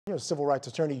Civil rights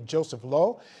attorney Joseph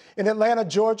Law. In Atlanta,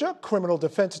 Georgia, criminal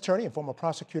defense attorney and former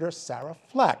prosecutor Sarah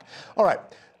Flack. All right,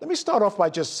 let me start off by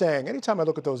just saying, anytime I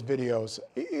look at those videos,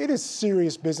 it is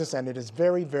serious business and it is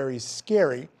very, very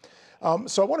scary.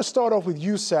 So I want to start off with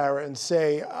you, Sarah, and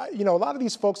say, a lot of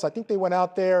these folks, I think they went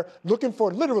out there looking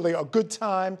for literally a good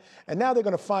time, and now they're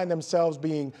going to find themselves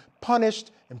being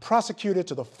punished and prosecuted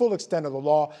to the full extent of the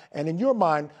law. And in your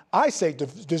mind, I say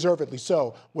deservedly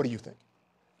so. What do you think?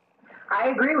 I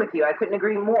agree with you. I couldn't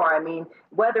agree more. I mean,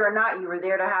 whether or not you were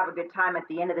there to have a good time, at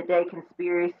the end of the day,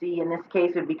 conspiracy in this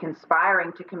case would be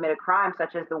conspiring to commit a crime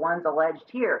such as the ones alleged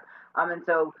here. And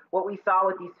so what we saw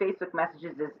with these Facebook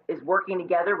messages is working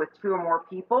together with two or more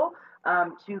people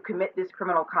to commit this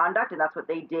criminal conduct. And that's what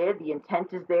they did. The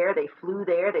intent is there. They flew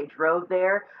there. They drove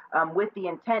there with the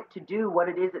intent to do what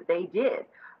it is that they did.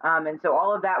 And so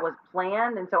all of that was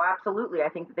planned. And so absolutely, I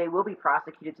think that they will be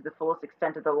prosecuted to the fullest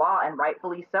extent of the law, and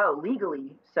rightfully so,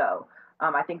 legally so.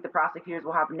 I think the prosecutors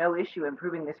will have no issue in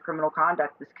proving this criminal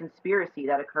conduct, this conspiracy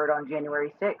that occurred on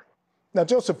January 6th. Now,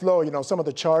 Joseph Law, some of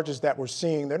the charges that we're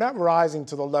seeing, they're not rising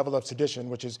to the level of sedition,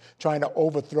 which is trying to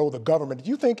overthrow the government. Do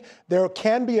you think there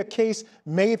can be a case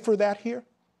made for that here?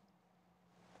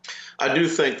 I do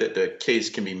think that the case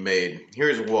can be made.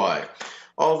 Here's why.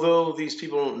 Although these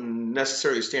people don't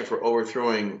necessarily stand for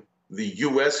overthrowing the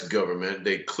U.S. government,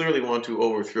 they clearly want to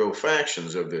overthrow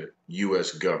factions of the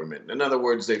U.S. government. In other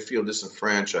words, they feel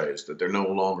disenfranchised, that they're no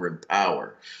longer in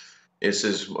power. This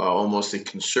is almost a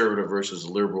conservative versus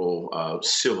liberal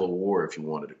civil war, if you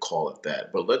wanted to call it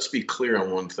that. But let's be clear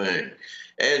on one thing.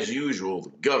 As usual,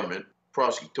 the government,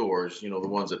 prosecutors, the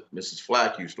ones that Mrs.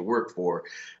 Flack used to work for,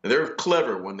 they're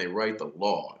clever when they write the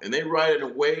law. And they write it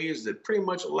in ways that pretty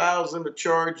much allows them to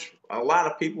charge a lot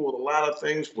of people with a lot of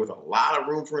things with a lot of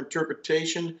room for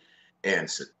interpretation. And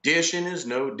sedition is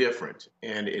no different.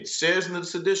 And it says in the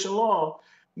sedition law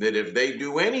that if they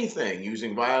do anything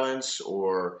using violence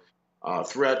or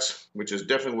threats, which is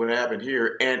definitely what happened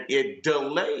here, and it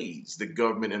delays the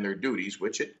government in their duties,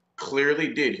 which it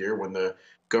clearly did here when the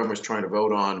government's trying to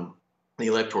vote on the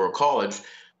Electoral College,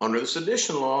 under the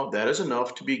sedition law, that is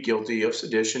enough to be guilty of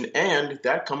sedition, and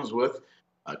that comes with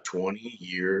a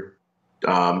 20-year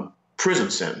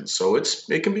prison sentence. So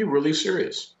it can be really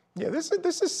serious. Yeah, this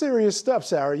is serious stuff,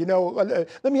 Sarah.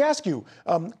 Let me ask you,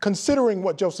 considering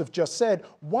what Joseph just said,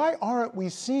 why aren't we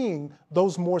seeing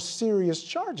those more serious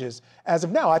charges as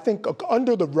of now? I think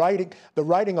under the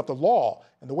writing of the law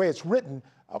and the way it's written,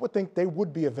 I would think they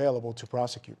would be available to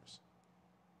prosecutors.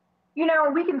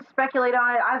 We can speculate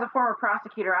on it. As a former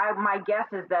prosecutor, my guess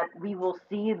is that we will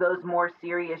see those more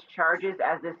serious charges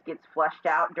as this gets fleshed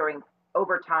out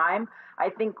over time. I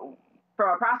think from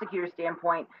a prosecutor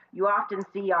standpoint, you often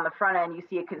see on the front end, you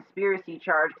see a conspiracy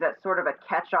charge. That's sort of a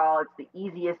catch-all. It's the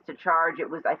easiest to charge. It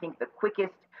was, I think, the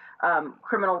quickest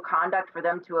criminal conduct for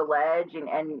them to allege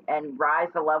and rise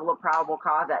the level of probable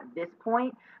cause at this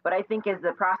point. But I think as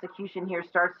the prosecution here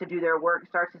starts to do their work,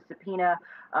 starts to subpoena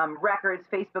records,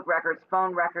 Facebook records,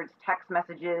 phone records, text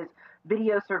messages,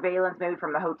 video surveillance maybe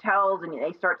from the hotels, and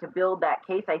they start to build that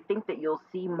case, I think that you'll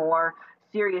see more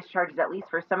serious charges, at least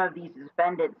for some of these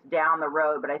defendants down the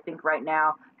road. But I think right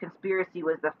now, conspiracy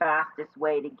was the fastest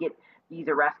way to get these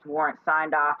arrest warrants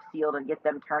signed off, sealed, and get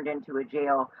them turned into a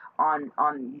jail on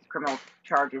these criminal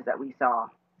charges that we saw.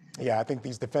 Yeah, I think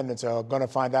these defendants are going to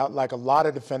find out, like a lot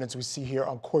of defendants we see here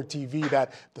on Court TV,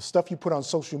 that the stuff you put on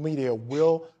social media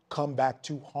will come back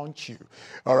to haunt you.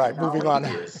 All right, moving on.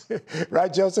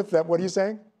 Right, Joseph? What are you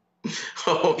saying?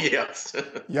 Oh, yes.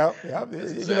 Yep.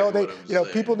 Exactly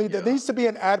people there needs to be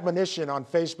an admonition on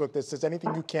Facebook that says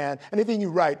anything you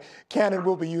write can and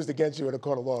will be used against you in a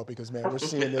court of law, because, man, we're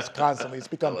seeing this constantly. It's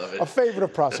become a favorite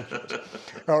of prosecutors.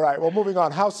 All right, well, moving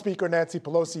on. House Speaker Nancy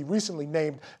Pelosi recently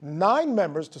named 9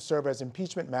 members to serve as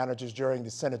impeachment managers during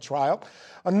the Senate trial.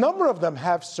 A number of them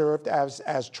have served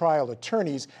as trial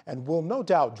attorneys and will no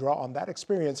doubt draw on that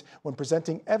experience when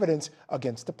presenting evidence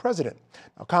against the president.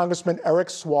 Now, Congressman Eric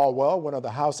Swalwell, one of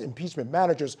the House impeachment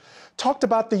managers, talked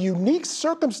about the unique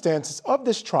circumstances of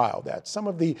this trial, that some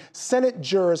of the Senate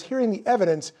jurors hearing the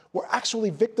evidence were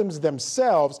actually victims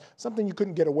themselves, something you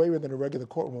couldn't get away with in a regular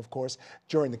courtroom, of course,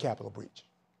 during the Capitol breach.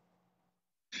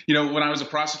 When I was a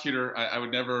prosecutor, I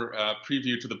would never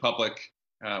preview to the public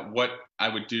what I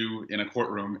would do in a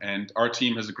courtroom, and our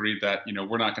team has agreed that,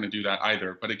 we're not going to do that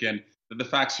either. But again, the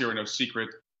facts here are no secret,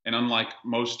 and unlike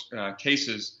most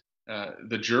cases,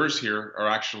 the jurors here are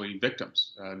actually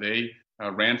victims. They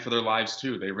ran for their lives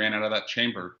too. They ran out of that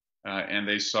chamber, and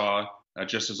they saw,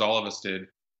 just as all of us did,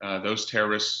 those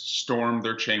terrorists storm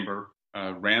their chamber,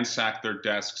 ransack their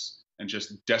desks, and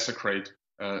just desecrate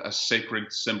a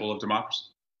sacred symbol of democracy.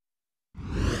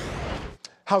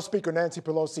 House Speaker Nancy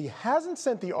Pelosi hasn't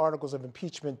sent the articles of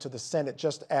impeachment to the Senate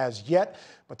just as yet.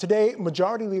 But today,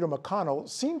 Majority Leader McConnell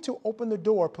seemed to open the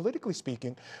door, politically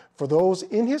speaking, for those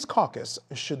in his caucus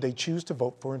should they choose to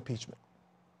vote for impeachment.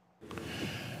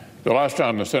 The last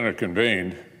time the Senate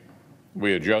convened,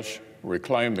 we had just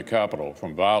reclaimed the Capitol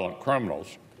from violent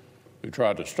criminals who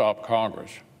tried to stop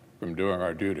Congress from doing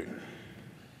our duty.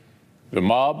 The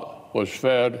mob was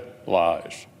fed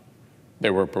lies.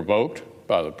 They were provoked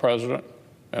by the president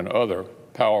and other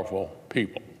powerful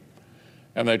people.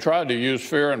 And they tried to use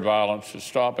fear and violence to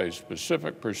stop a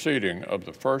specific proceeding of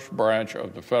the first branch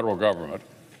of the federal government,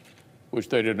 which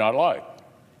they did not like.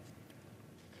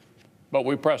 But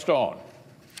we pressed on.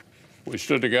 We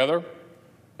stood together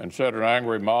and said an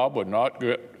angry mob would not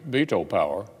get veto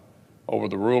power over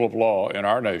the rule of law in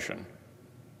our nation,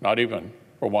 not even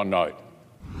for one night.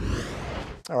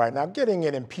 All right, now getting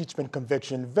an impeachment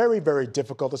conviction, very, very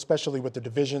difficult, especially with the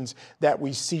divisions that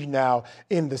we see now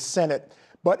in the Senate.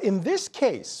 But in this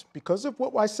case, because of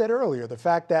what I said earlier, the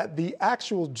fact that the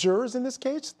actual jurors in this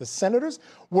case, the senators,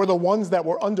 were the ones that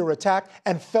were under attack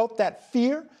and felt that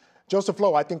fear, Joseph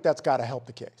Lowe, I think that's got to help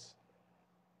the case.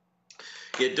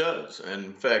 It does. And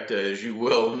in fact, as you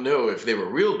well know, if they were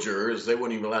real jurors, they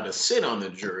wouldn't even allowed to sit on the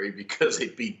jury because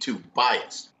they'd be too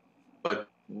biased. But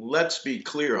let's be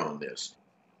clear on this.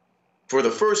 For the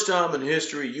first time in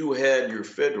history, you had your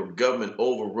federal government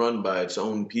overrun by its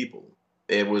own people.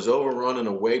 It was overrun in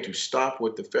a way to stop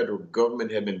what the federal government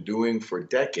had been doing for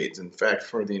decades, in fact,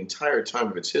 for the entire time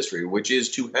of its history, which is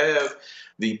to have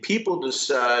the people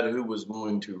decide who was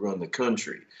going to run the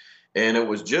country. And it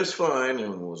was just fine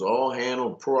and was all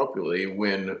handled properly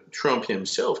when Trump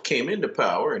himself came into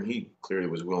power, and he clearly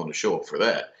was willing to show up for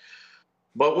that.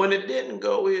 But when it didn't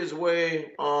go his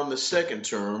way on the second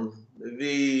term,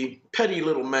 the petty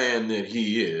little man that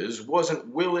he is wasn't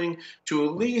willing to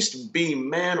at least be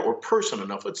man or person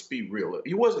enough. Let's be real.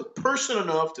 He wasn't person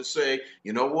enough to say,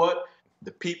 you know what?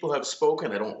 The people have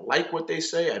spoken. I don't like what they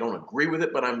say. I don't agree with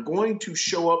it, but I'm going to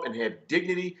show up and have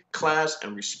dignity, class,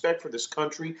 and respect for this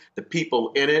country, the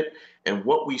people in it, and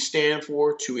what we stand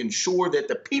for to ensure that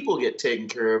the people get taken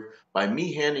care of by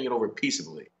me handing it over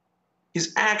peaceably.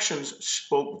 His actions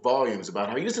spoke volumes about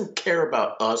how he doesn't care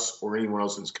about us or anyone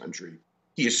else in this country.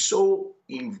 He is so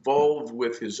involved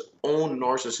with his own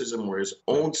narcissism or his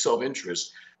own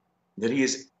self-interest that he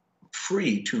is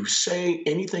free to say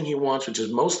anything he wants, which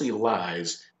is mostly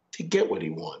lies, to get what he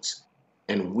wants.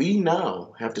 And we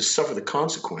now have to suffer the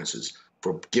consequences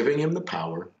for giving him the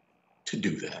power to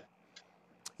do that.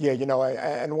 Yeah, you know,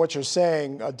 and what you're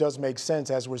saying does make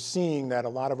sense, as we're seeing that a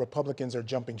lot of Republicans are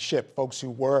jumping ship. Folks who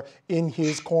were in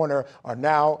his corner are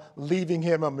now leaving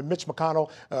him. Mitch McConnell,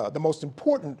 the most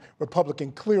important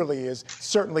Republican, clearly is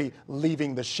certainly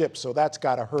leaving the ship. So that's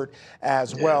got to hurt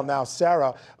as well. Now,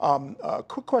 Sarah, a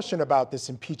quick question about this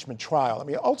impeachment trial. I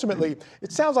mean, ultimately,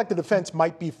 it sounds like the defense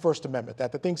might be First Amendment,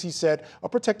 that the things he said are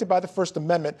protected by the First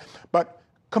Amendment. But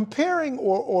comparing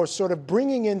or sort of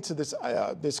bringing into this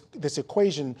this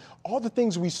equation all the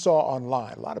things we saw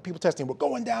online, a lot of people testing, we're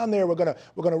going down there, we're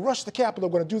gonna rush the Capitol,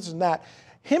 we're gonna do this and that.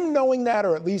 Him knowing that,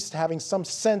 or at least having some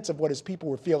sense of what his people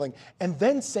were feeling, and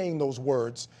then saying those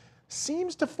words,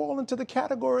 seems to fall into the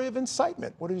category of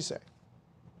incitement. What do you say?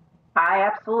 I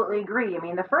absolutely agree. I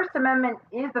mean, the First Amendment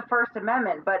is the First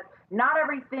Amendment, but not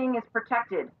everything is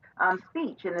protected.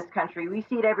 Speech in this country. We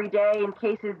see it every day in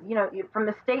cases, you know, from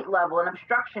the state level and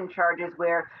obstruction charges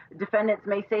where defendants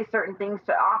may say certain things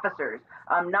to officers.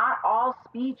 Not all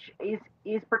speech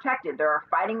is protected. There are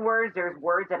fighting words. There's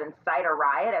words that incite a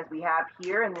riot, as we have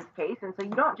here in this case. And so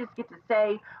you don't just get to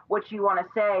say what you want to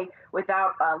say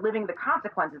without living the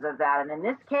consequences of that. And in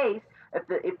this case,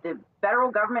 if the federal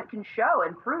government can show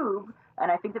and prove,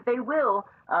 and I think that they will,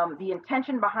 the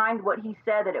intention behind what he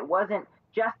said, that it wasn't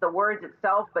just the words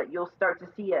itself, but you'll start to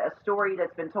see a story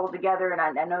that's been told together. And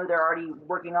I know they're already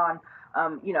working on,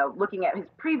 you know, looking at his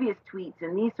previous tweets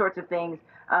and these sorts of things.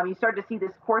 You start to see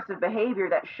this course of behavior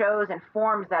that shows and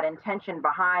forms that intention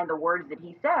behind the words that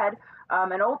he said,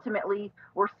 and ultimately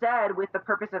were said with the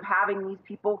purpose of having these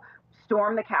people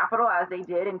storm the Capitol as they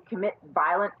did and commit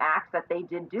violent acts that they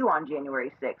did do on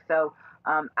January 6th. So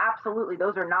absolutely,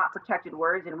 those are not protected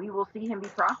words, and we will see him be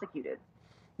prosecuted.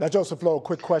 Now, Joseph Lowe,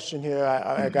 quick question here.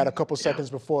 I got a couple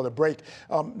seconds before the break.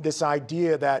 This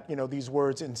idea that, you know, these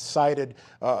words incited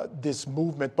this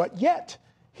movement, but yet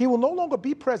he will no longer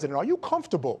be president. Are you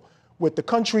comfortable with the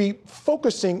country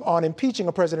focusing on impeaching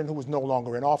a president who is no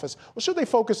longer in office, or should they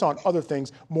focus on other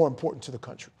things more important to the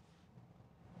country?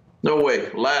 No way.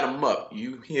 Light him up.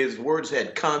 His words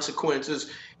had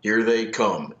consequences. Here they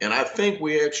come. And I think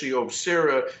we actually owe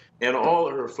Sarah and all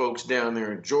of her folks down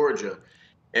there in Georgia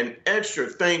An extra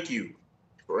thank you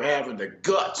for having the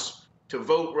guts to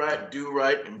vote right, do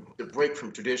right, and to break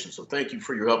from tradition. So thank you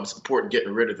for your help and support in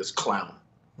getting rid of this clown.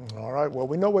 All right. Well,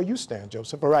 we know where you stand,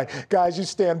 Joseph. All right. Guys, you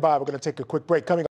stand by. We're going to take a quick break. Coming